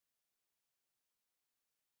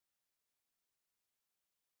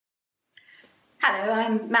Hello,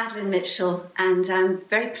 I'm Madeleine Mitchell, and I'm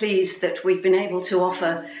very pleased that we've been able to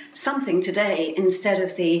offer something today instead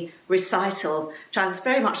of the recital, which I was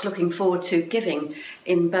very much looking forward to giving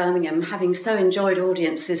in Birmingham, having so enjoyed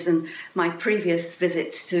audiences and my previous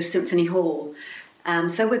visits to Symphony Hall.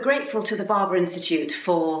 So we're grateful to the Barber Institute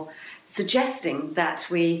for suggesting that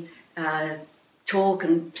we talk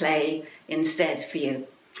and play instead for you.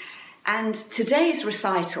 And today's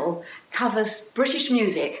recital covers British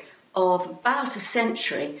music of about a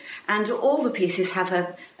century, and all the pieces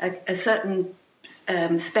have a certain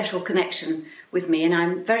special connection with me, and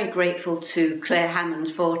I'm very grateful to Clare Hammond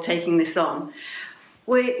for taking this on.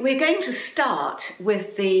 We're going to start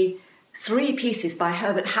with the three pieces by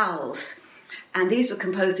Herbert Howells, and these were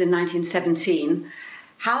composed in 1917.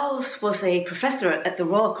 Howells was a professor at the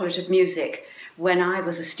Royal College of Music when I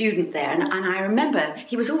was a student there, and I remember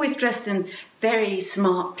he was always dressed in very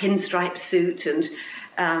smart pinstripe suit and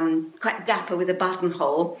quite dapper with a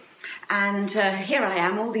buttonhole. And here I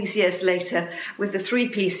am all these years later with the three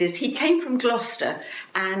pieces. He came from Gloucester,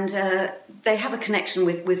 and they have a connection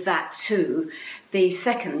with that too. The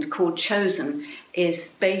second, called Chosen,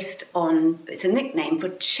 is based on, it's a nickname for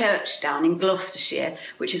church down in Gloucestershire,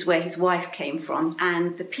 which is where his wife came from.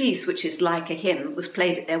 And the piece, which is like a hymn, was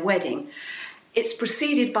played at their wedding. It's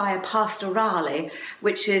preceded by a Pastorale,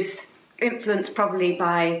 which is influenced probably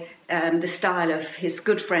by the style of his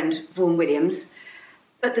good friend Vaughan Williams.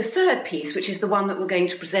 But the third piece, which is the one that we're going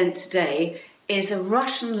to present today, is a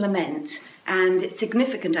Russian lament, and it's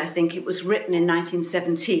significant, I think. It was written in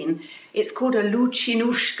 1917. It's called a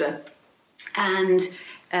Luchinushka, and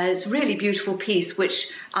it's a really beautiful piece,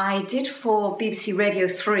 which I did for BBC Radio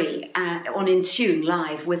 3 on In Tune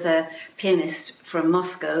live with a pianist from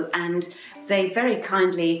Moscow, and they very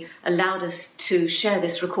kindly allowed us to share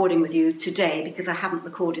this recording with you today because I haven't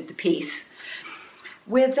recorded the piece.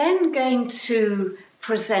 We're then going to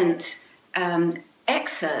present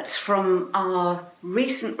excerpts from our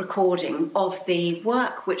recent recording of the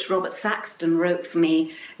work which Robert Saxton wrote for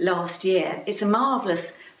me last year. It's a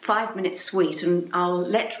marvellous 5-minute suite, and I'll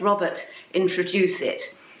let Robert introduce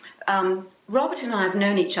it. Robert and I have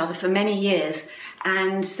known each other for many years,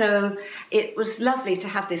 and so it was lovely to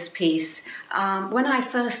have this piece. When I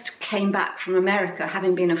first came back from America,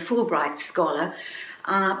 having been a Fulbright scholar,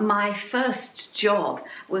 my first job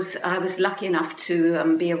was, I was lucky enough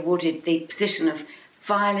to be awarded the position of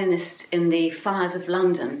violinist in the Fires of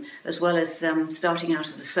London, as well as starting out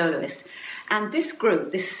as a soloist. And this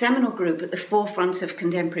group, this seminal group at the forefront of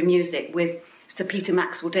contemporary music with Sir Peter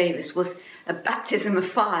Maxwell Davies, was a baptism of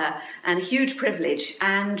fire and a huge privilege.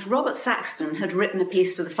 And Robert Saxton had written a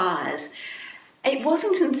piece for the Fires. It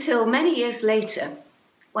wasn't until many years later,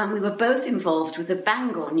 when we were both involved with the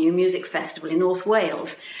Bangor New Music Festival in North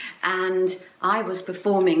Wales, and I was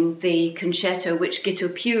performing the concerto which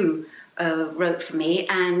Guto Pugh wrote for me,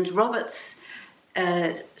 and Robert's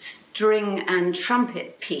string and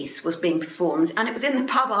trumpet piece was being performed, and it was in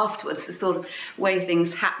the pub afterwards, the sort of way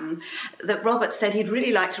things happen, that Robert said he'd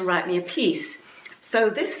really like to write me a piece. So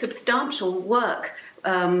this substantial work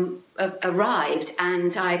arrived,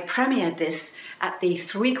 and I premiered this at the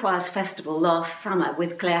Three Choirs Festival last summer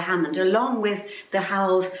with Clare Hammond, along with the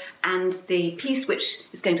Howells and the piece which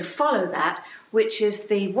is going to follow that, which is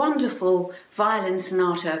the wonderful violin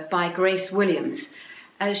sonata by Grace Williams.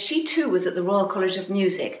 She too was at the Royal College of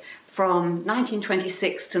Music from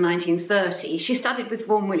 1926 to 1930. She studied with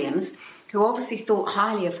Vaughan Williams, who obviously thought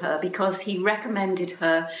highly of her because he recommended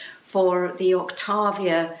her for the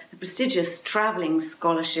Octavia, the prestigious travelling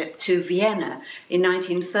scholarship to Vienna in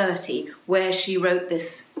 1930, where she wrote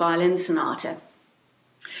this violin sonata.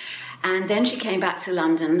 And then she came back to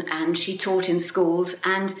London and she taught in schools,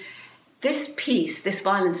 and this piece, this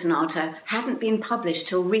violin sonata, hadn't been published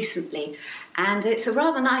till recently, and it's a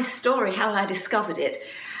rather nice story how I discovered it.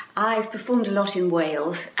 I've performed a lot in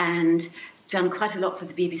Wales and done quite a lot for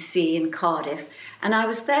the BBC in Cardiff, and I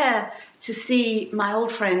was there to see my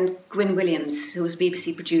old friend Gwyn Williams, who was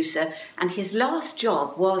BBC producer, and his last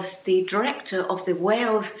job was the director of the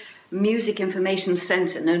Wales Music Information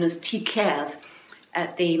Centre, known as TCARES,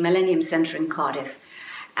 at the Millennium Centre in Cardiff.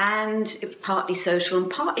 And it was partly social and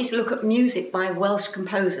partly to look at music by Welsh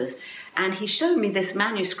composers. And he showed me this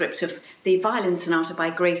manuscript of the violin sonata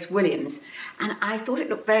by Grace Williams, and I thought it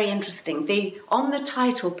looked very interesting. On the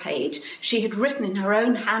title page, she had written in her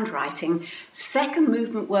own handwriting, second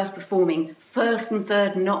movement worth performing, first and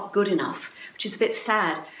third not good enough, which is a bit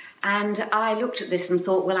sad. And I looked at this and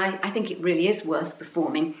thought, well, I think it really is worth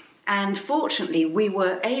performing. And fortunately, we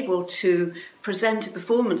were able to present a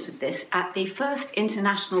performance of this at the first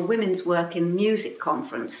International Women's Work in Music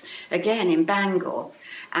Conference, again in Bangor.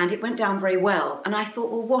 and it went down very well. And I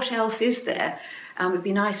thought, well, what else is there? It would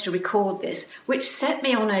be nice to record this, which set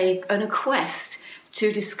me on a quest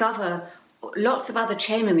to discover lots of other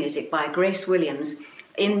chamber music by Grace Williams,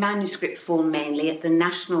 in manuscript form mainly, at the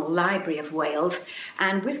National Library of Wales.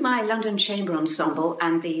 And with my London Chamber Ensemble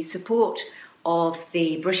and the support of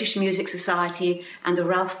the British Music Society and the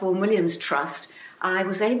Ralph Vaughan Williams Trust, I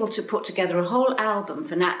was able to put together a whole album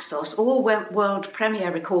for Naxos, all world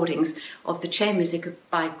premiere recordings of the chamber music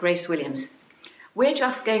by Grace Williams. We're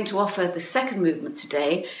just going to offer the second movement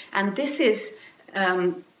today, and this is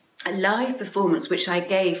a live performance which I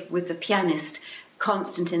gave with the pianist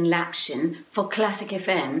Konstantin Lapshin for Classic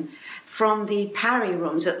FM from the Parry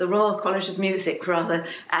Rooms at the Royal College of Music, rather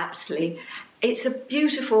aptly. It's a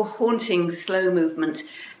beautiful, haunting, slow movement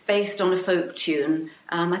based on a folk tune.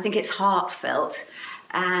 I think it's heartfelt,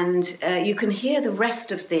 and you can hear the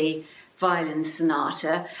rest of the violin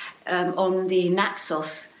sonata on the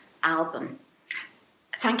Naxos album.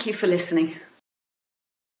 Thank you for listening.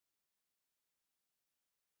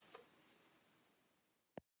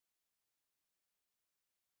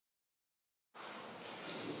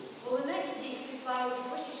 Well, the next piece is by the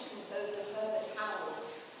British composer Herbert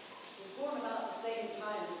Howells, who was born about the same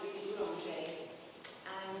time as Louis Boulanger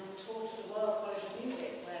and taught at the Royal College of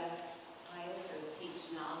Music, where I also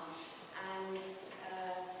teach now. And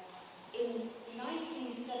in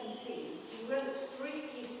 1917, he wrote 3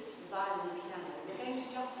 pieces for violin and piano. We're going to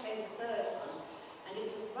just play the third one, and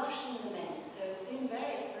it's a Russian lament, so it seemed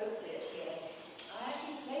very appropriate here. I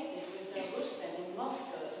actually played this with Rustem in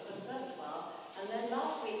Moscow at the Conservatoire, and then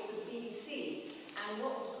last week for the BBC. And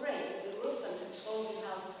what was great was that Rustem had told me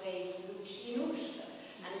how to say Luchinushka,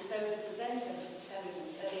 and so the presenter of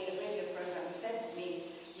the radio program said to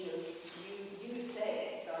me, you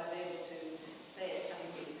say it, so I was able to say it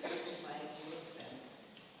having been coached by Rustem.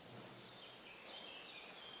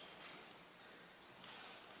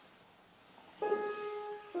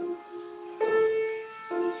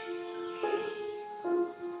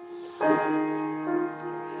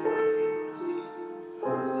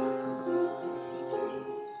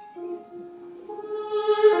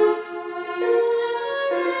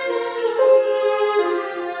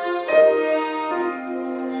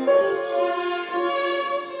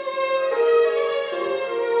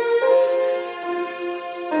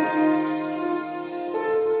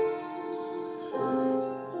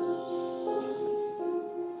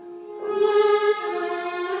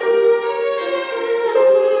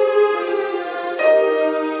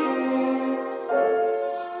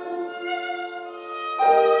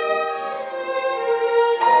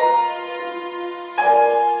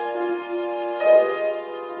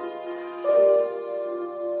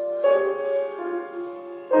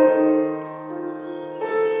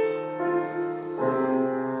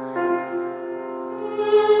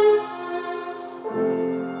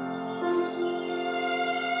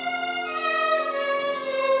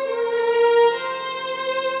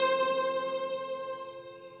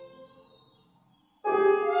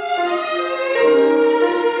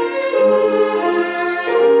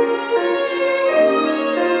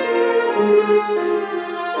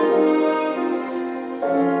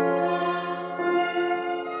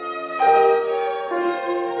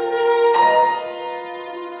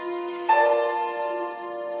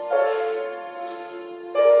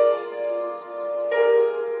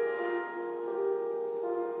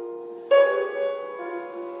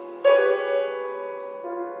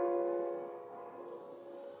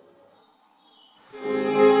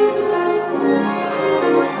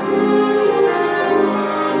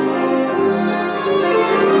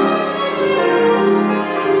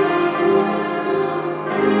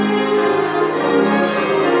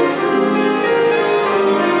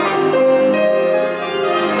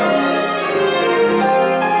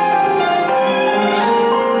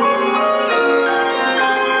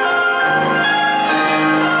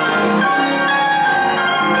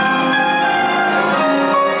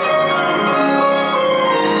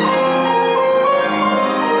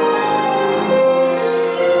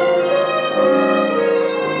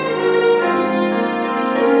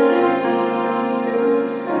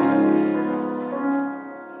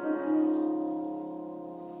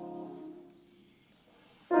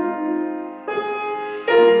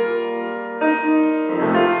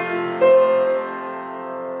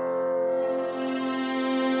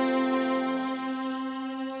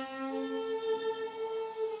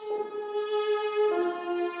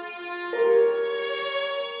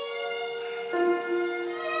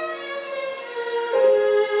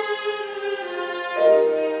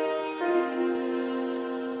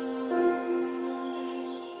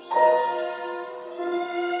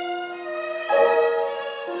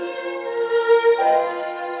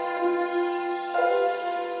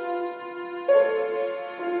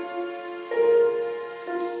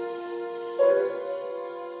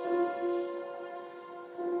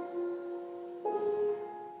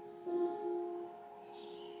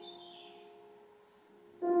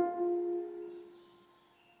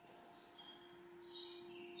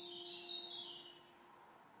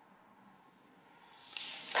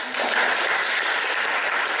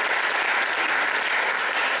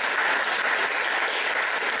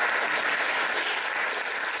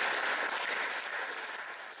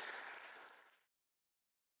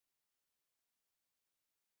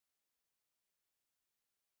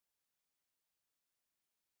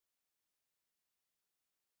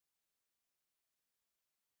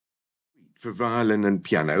 for violin and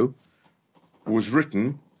piano was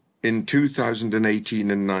written in 2018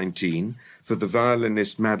 and 19 for the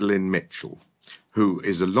violinist Madeleine Mitchell, who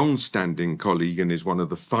is a long-standing colleague and is one of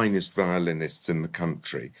the finest violinists in the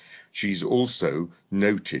country. She's also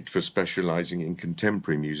noted for specialising in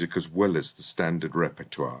contemporary music as well as the standard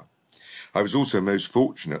repertoire. I was also most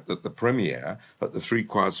fortunate that the premiere at the Three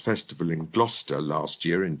Choirs Festival in Gloucester last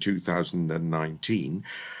year in 2019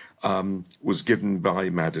 was given by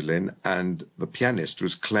Madeleine, and the pianist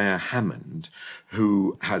was Clare Hammond,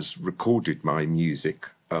 who has recorded my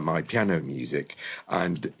music, my piano music,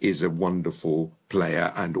 and is a wonderful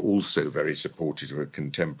player and also very supportive of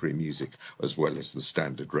contemporary music as well as the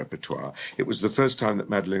standard repertoire. It was the first time that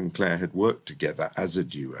Madeleine and Clare had worked together as a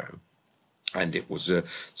duo, and it was a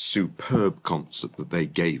superb concert that they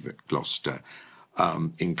gave at Gloucester,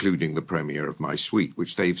 including the premiere of my suite,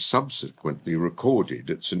 which they've subsequently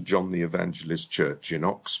recorded at St John the Evangelist Church in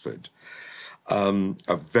Oxford.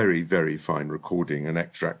 A very, very fine recording, and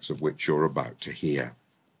extracts of which you're about to hear.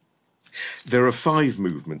 There are 5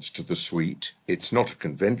 movements to the suite. It's not a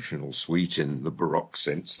conventional suite in the Baroque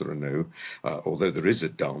sense. There are no, although there is a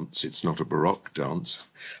dance, it's not a Baroque dance.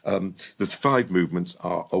 The 5 movements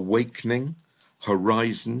are Awakening,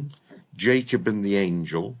 Horizon, Jacob and the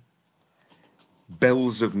Angel,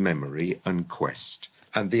 Bells of Memory, and Quest.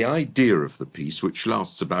 And the idea of the piece, which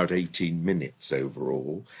lasts about 18 minutes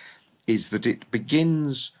overall, is that it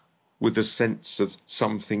begins with a sense of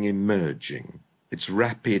something emerging. It's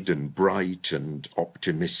rapid and bright and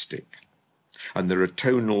optimistic. And there are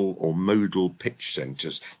tonal or modal pitch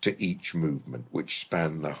centres to each movement, which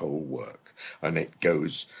span the whole work. And it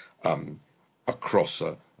goes across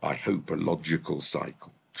I hope, a logical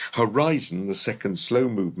cycle. Horizon, the second slow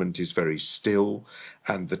movement, is very still,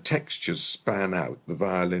 and the textures span out, the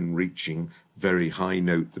violin reaching very high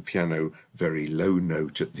note, the piano very low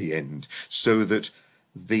note at the end, so that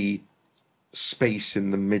the space in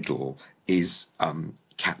the middle is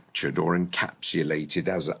captured or encapsulated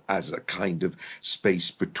as a kind of space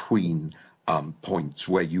between points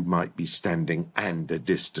where you might be standing and a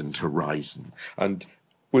distant horizon, and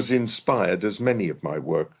was inspired, as many of my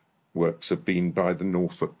works have been, by the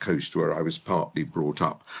Norfolk coast, where I was partly brought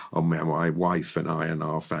up, and where my wife and I and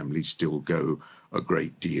our family still go a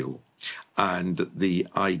great deal. And the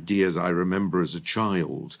ideas I remember as a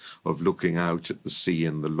child of looking out at the sea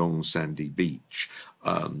and the long sandy beach,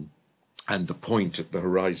 and the point at the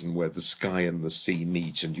horizon where the sky and the sea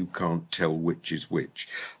meet and you can't tell which is which,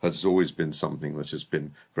 has always been something that has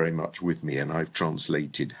been very much with me, and I've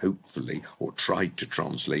translated, hopefully, or tried to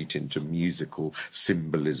translate into musical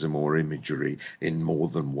symbolism or imagery in more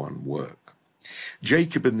than one work.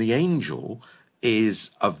 Jacob and the Angel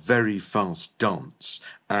is a very fast dance,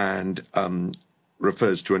 and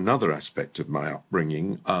refers to another aspect of my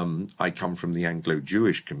upbringing. I come from the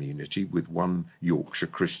Anglo-Jewish community with one Yorkshire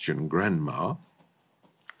Christian grandma,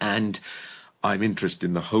 and I'm interested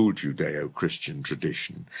in the whole Judeo-Christian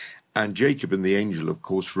tradition. And Jacob and the Angel, of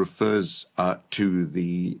course, refers to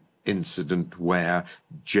the incident where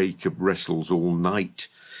Jacob wrestles all night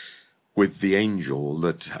with the angel.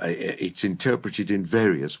 That it's interpreted in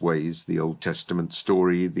various ways. The Old Testament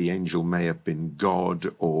story, the angel may have been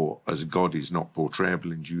God, or as God is not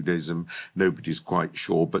portrayable in Judaism, nobody's quite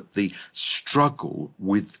sure. But the struggle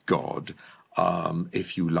with God,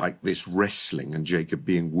 if you like, this wrestling, and Jacob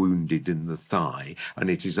being wounded in the thigh. And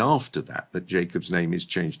it is after that that Jacob's name is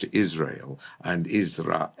changed to Israel, and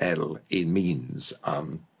Israel, it means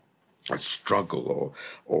a struggle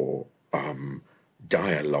or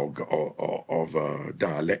dialogue of a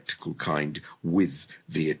dialectical kind with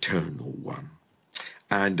the Eternal One.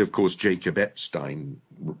 And of course, Jacob Epstein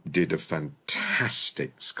did a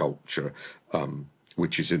fantastic sculpture,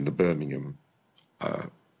 which is in the Birmingham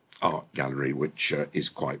Art Gallery, which is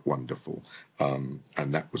quite wonderful. And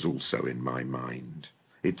that was also in my mind.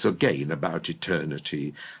 It's again about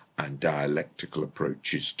eternity and dialectical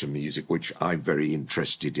approaches to music, which I'm very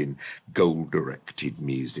interested in. Goal-directed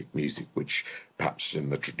music which perhaps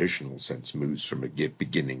in the traditional sense moves from a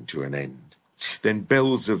beginning to an end. Then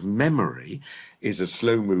Bells of Memory is a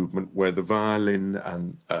slow movement where the violin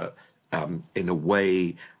and in a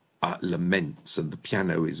way laments, and the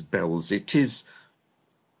piano is bells. It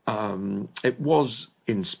was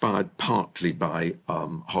inspired partly by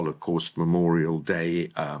Holocaust Memorial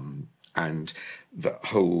Day, and the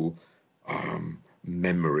whole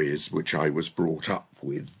memories which I was brought up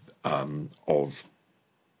with of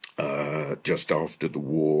just after the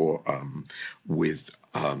war, with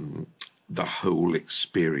the whole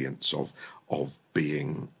experience of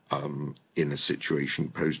being in a situation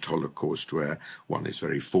post-Holocaust where one is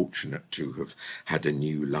very fortunate to have had a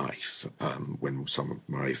new life when some of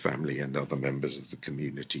my family and other members of the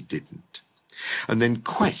community didn't. And then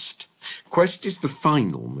Quest. Quest is the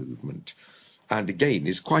final movement, and again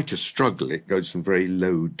is quite a struggle. It goes from very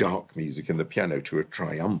low, dark music in the piano to a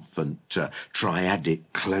triumphant, triadic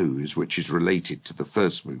close, which is related to the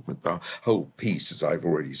first movement. The whole piece, as I've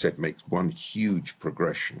already said, makes one huge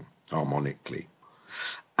progression harmonically.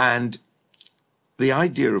 And the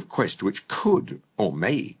idea of quest, which could or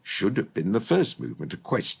should have been the first movement. A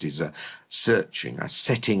quest is a searching, a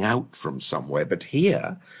setting out from somewhere. But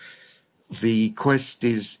here, the quest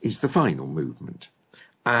is the final movement.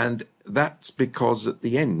 And that's because at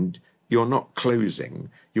the end, you're not closing,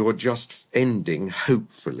 you're just ending,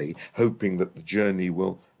 hopefully, hoping that the journey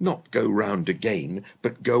will not go round again,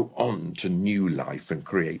 but go on to new life and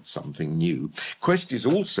create something new. Quest is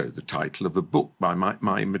also the title of a book by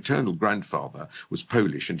my maternal grandfather was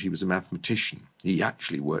Polish, and he was a mathematician. He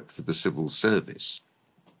actually worked for the civil service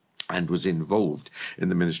and was involved in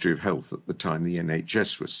the Ministry of Health at the time the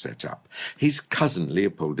NHS was set up. His cousin,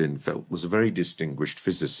 Leopold Infeld, was a very distinguished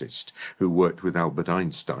physicist who worked with Albert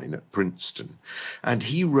Einstein at Princeton. And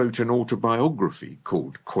he wrote an autobiography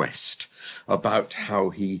called Quest about how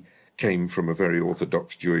he came from a very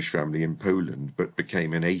Orthodox Jewish family in Poland, but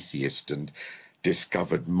became an atheist and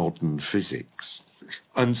discovered modern physics.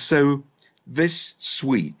 And so this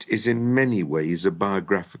suite is in many ways a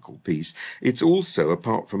biographical piece. It's also,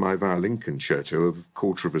 apart from my violin concerto of a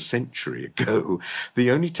quarter of a century ago, the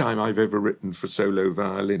only time I've ever written for solo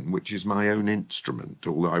violin, which is my own instrument,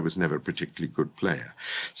 although I was never a particularly good player.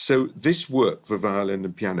 So this work for violin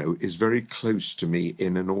and piano is very close to me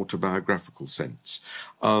in an autobiographical sense.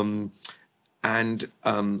 And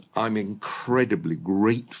I'm incredibly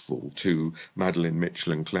grateful to Madeleine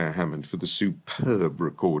Mitchell and Clare Hammond for the superb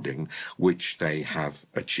recording which they have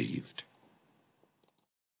achieved.